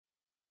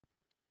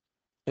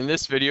In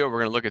this video, we're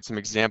going to look at some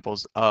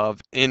examples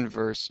of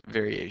inverse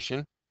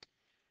variation.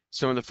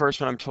 So in the first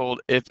one, I'm told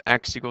if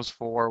x equals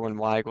 4 when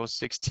y equals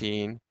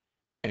 16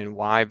 and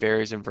y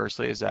varies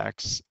inversely as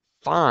x,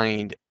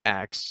 find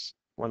x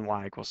when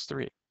y equals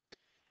 3.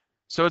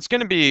 So it's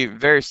going to be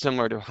very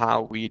similar to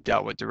how we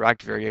dealt with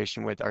direct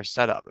variation with our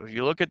setup. If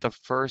you look at the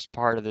first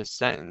part of this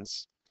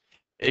sentence,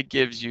 it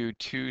gives you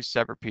two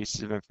separate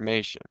pieces of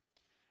information.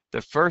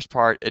 The first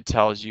part, it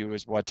tells you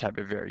is what type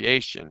of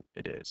variation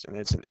it is, and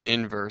it's an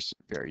inverse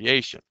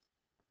variation.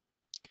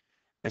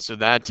 And so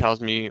that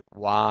tells me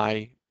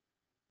y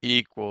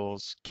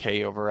equals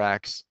k over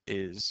x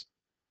is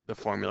the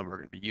formula we're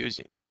going to be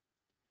using.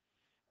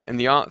 And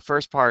the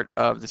first part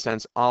of the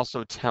sentence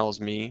also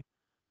tells me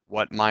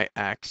what my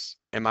x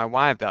and my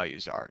y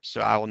values are.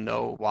 So I will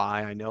know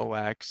y, I know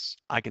x,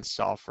 I can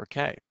solve for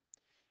k.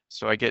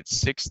 So I get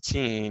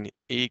 16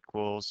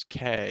 equals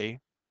k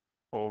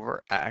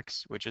over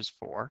x, which is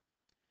 4.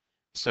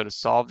 So to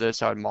solve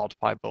this, I would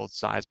multiply both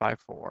sides by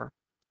 4.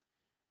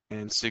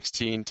 And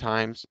 16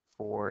 times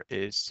 4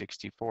 is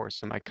 64.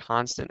 So my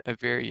constant of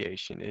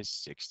variation is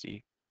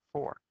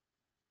 64.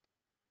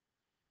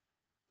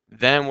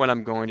 Then what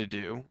I'm going to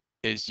do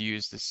is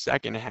use the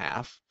second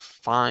half,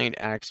 find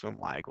x when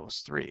y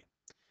equals 3.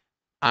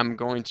 I'm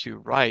going to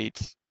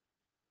write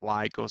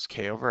y equals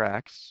k over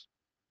x.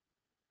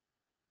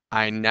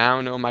 I now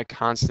know my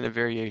constant of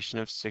variation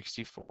of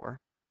 64.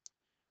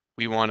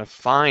 We want to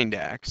find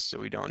x, so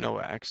we don't know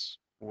x,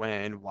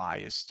 when y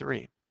is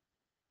 3.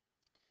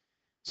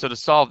 So to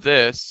solve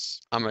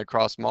this, I'm going to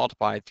cross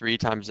multiply. 3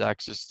 times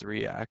x is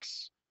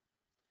 3x.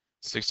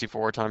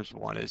 64 times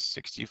 1 is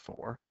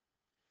 64.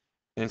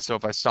 And so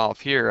if I solve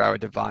here, I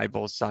would divide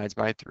both sides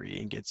by 3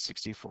 and get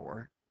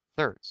 64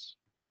 thirds.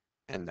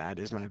 And that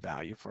is my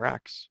value for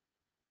x.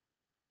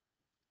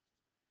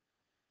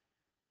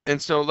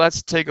 And so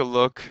let's take a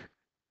look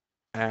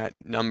at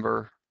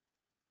number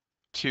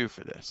 2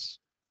 for this.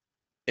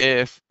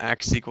 If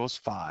x equals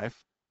 5,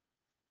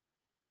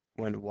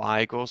 when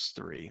y equals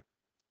 3,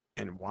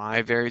 and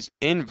y varies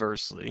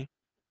inversely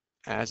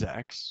as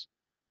x,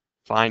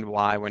 find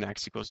y when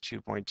x equals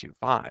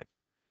 2.25.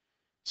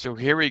 So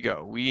here we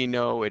go. We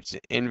know it's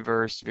an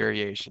inverse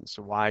variation.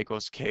 So y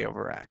equals k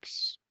over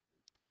x.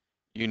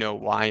 You know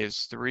y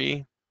is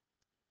 3.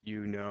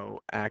 You know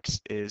x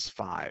is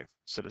 5.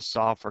 So to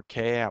solve for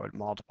k, I would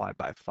multiply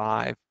by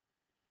 5.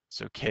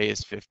 So k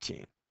is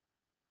 15.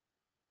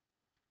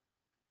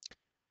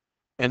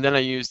 And then I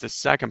use the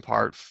second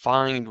part,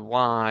 find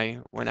y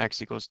when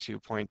x equals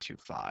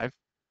 2.25.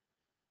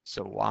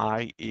 So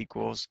y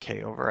equals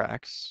k over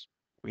x.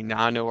 We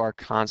now know our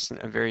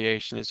constant of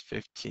variation is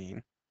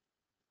 15.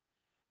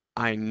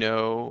 I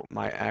know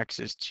my x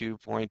is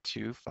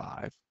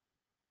 2.25.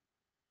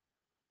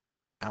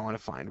 I want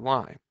to find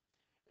y.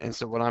 And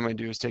so what I'm going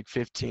to do is take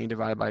 15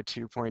 divided by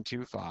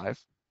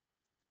 2.25,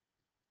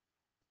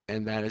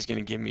 and that is going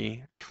to give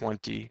me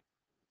 20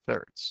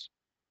 thirds.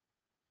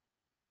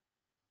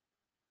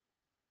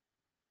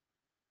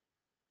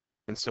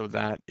 And so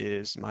that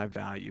is my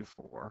value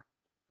for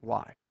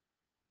y.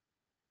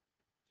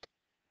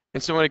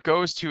 And so when it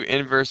goes to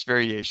inverse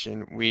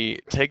variation, we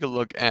take a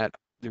look at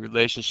the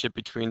relationship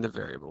between the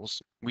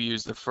variables. We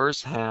use the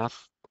first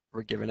half,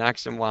 we're given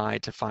x and y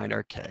to find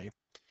our k,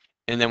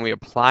 and then we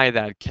apply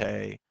that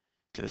k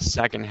to the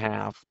second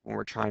half when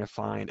we're trying to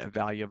find a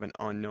value of an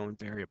unknown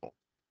variable.